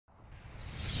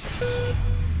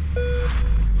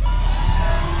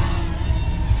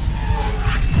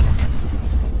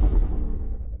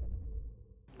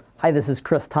Hi, this is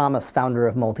Chris Thomas, founder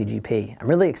of MultiGP. I'm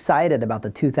really excited about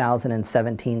the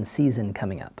 2017 season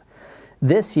coming up.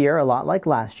 This year, a lot like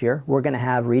last year, we're going to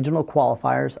have regional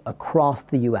qualifiers across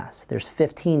the U.S. There's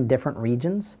 15 different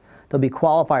regions. There'll be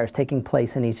qualifiers taking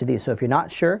place in each of these. So if you're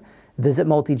not sure, visit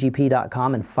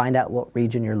multigp.com and find out what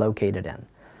region you're located in.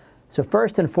 So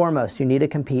first and foremost, you need to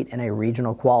compete in a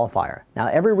regional qualifier. Now,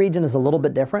 every region is a little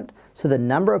bit different, so the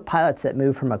number of pilots that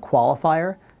move from a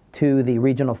qualifier to the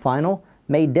regional final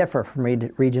may differ from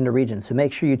region to region, so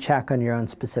make sure you check on your own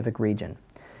specific region.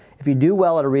 If you do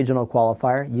well at a regional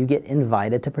qualifier, you get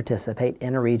invited to participate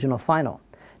in a regional final.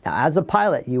 Now, as a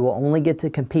pilot, you will only get to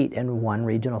compete in one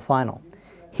regional final.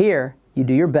 Here, you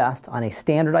do your best on a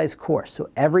standardized course, so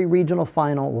every regional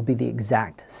final will be the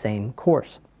exact same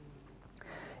course.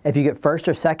 If you get first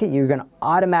or second, you're going to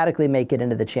automatically make it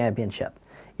into the championship.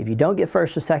 If you don't get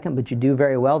first or second, but you do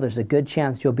very well, there's a good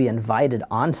chance you'll be invited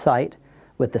on site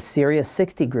with the Series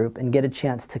 60 group and get a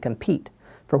chance to compete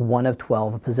for one of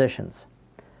 12 positions.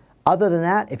 Other than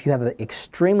that, if you have an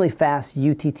extremely fast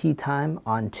UTT time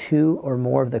on 2 or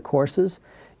more of the courses,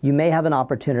 you may have an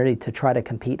opportunity to try to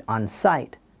compete on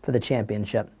site for the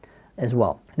championship as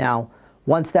well. Now,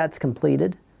 once that's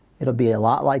completed, it'll be a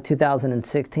lot like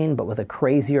 2016, but with a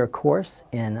crazier course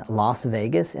in Las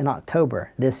Vegas in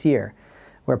October this year,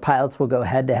 where pilots will go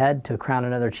head-to-head to crown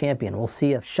another champion. We'll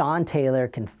see if Sean Taylor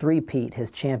can three-peat his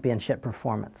championship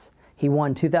performance. He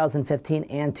won 2015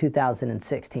 and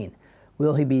 2016.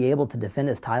 Will he be able to defend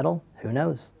his title? Who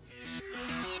knows?